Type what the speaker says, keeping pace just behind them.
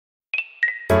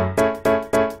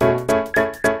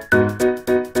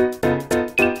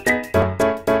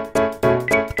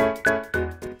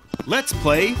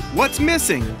play What's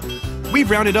Missing? We've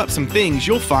rounded up some things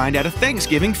you'll find at a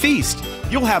Thanksgiving feast.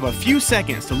 You'll have a few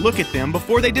seconds to look at them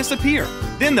before they disappear.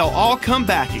 Then they'll all come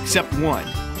back except one.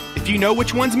 If you know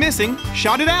which one's missing,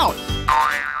 shout it out.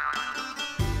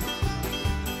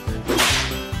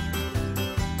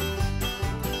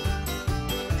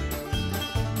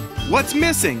 What's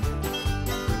missing?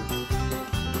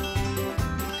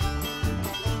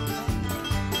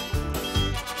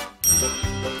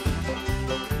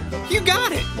 You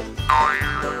got it!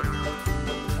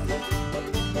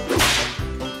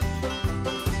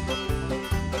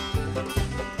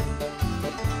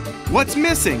 What's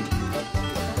missing?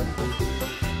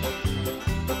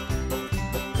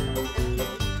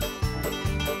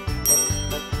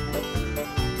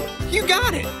 You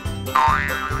got it!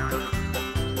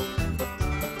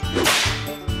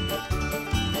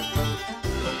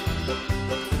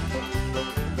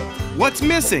 What's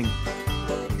missing?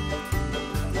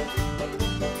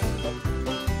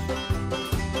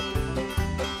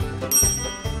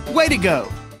 Way to go!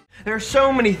 There are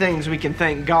so many things we can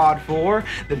thank God for.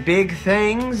 The big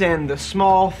things and the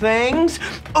small things.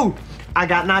 Oh, I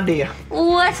got an idea.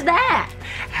 What's that?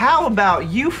 How about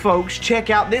you folks check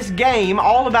out this game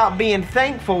all about being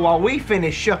thankful while we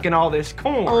finish shucking all this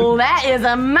corn? Oh, that is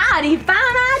a mighty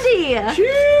fine idea.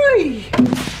 Cheery!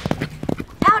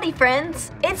 Howdy,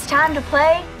 friends. It's time to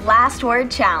play Last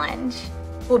Word Challenge.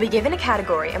 We'll be given a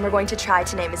category and we're going to try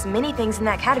to name as many things in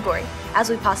that category as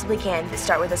we possibly can that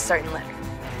start with a certain letter.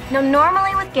 Now,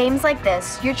 normally with games like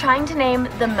this, you're trying to name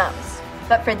the most.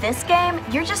 But for this game,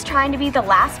 you're just trying to be the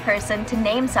last person to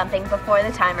name something before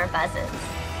the timer buzzes.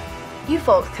 You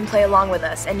folks can play along with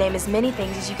us and name as many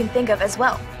things as you can think of as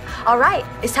well. All right,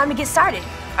 it's time to get started.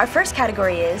 Our first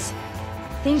category is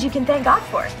things you can thank God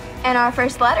for. And our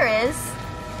first letter is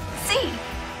C.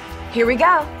 Here we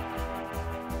go.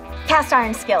 Cast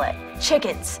iron skillet.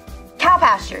 Chickens, Cow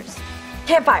pastures.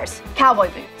 campfires,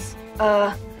 Cowboy boots.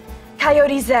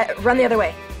 coyotes that run the other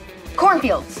way.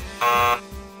 Cornfields.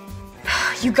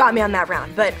 You got me on that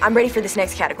round, but I'm ready for this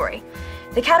next category.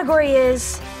 The category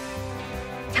is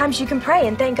times you can pray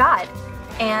and thank God.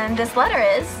 And this letter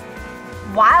is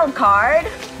wild card.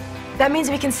 That means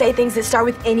we can say things that start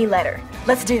with any letter.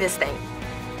 Let's do this thing.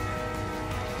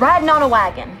 Riding on a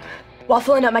wagon. While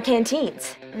filling up my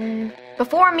canteens.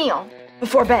 Before a meal.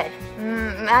 Before bed.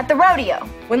 At the rodeo.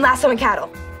 When lassoing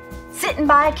cattle. Sitting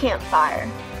by a campfire.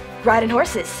 Riding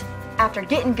horses. After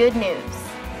getting good news.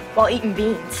 While eating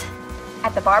beans.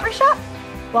 At the barbershop.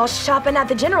 While shopping at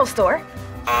the general store.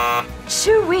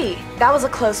 Shoo-wee, that was a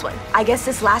close one. I guess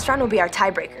this last round will be our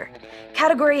tiebreaker.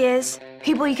 Category is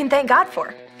people you can thank God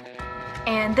for.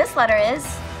 And this letter is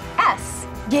S.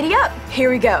 Giddy up, here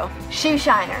we go. Shoe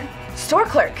shiner. Store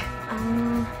clerk.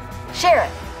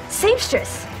 Sheriff.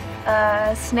 Seamstress.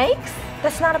 Snakes?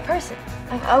 That's not a person.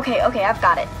 Okay, I've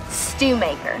got it. Stew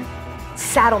maker.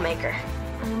 Saddle maker.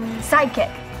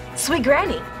 Sidekick. Sweet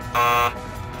granny.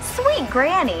 Sweet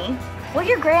granny? Well,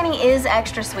 your granny is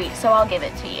extra sweet, so I'll give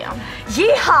it to you.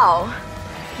 Yeehaw!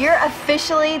 You're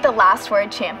officially the last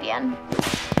word champion.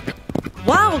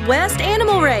 Wild West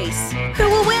Animal Race. Who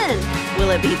will win?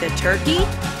 Will it be the turkey?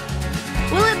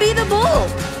 Will it be the bull?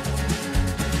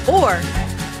 Or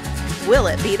will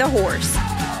it be the horse?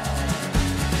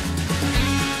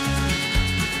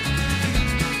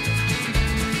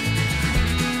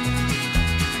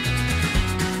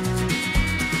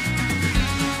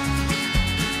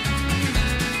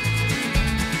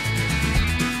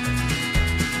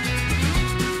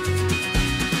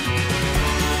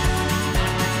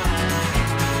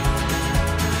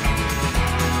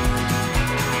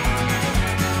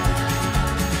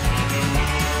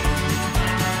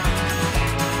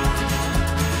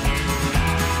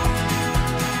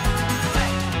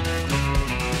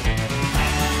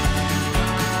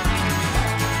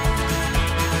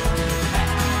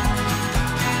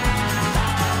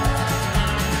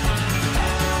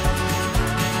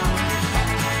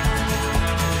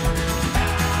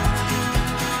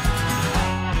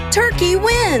 Turkey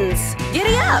wins!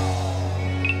 Giddy up!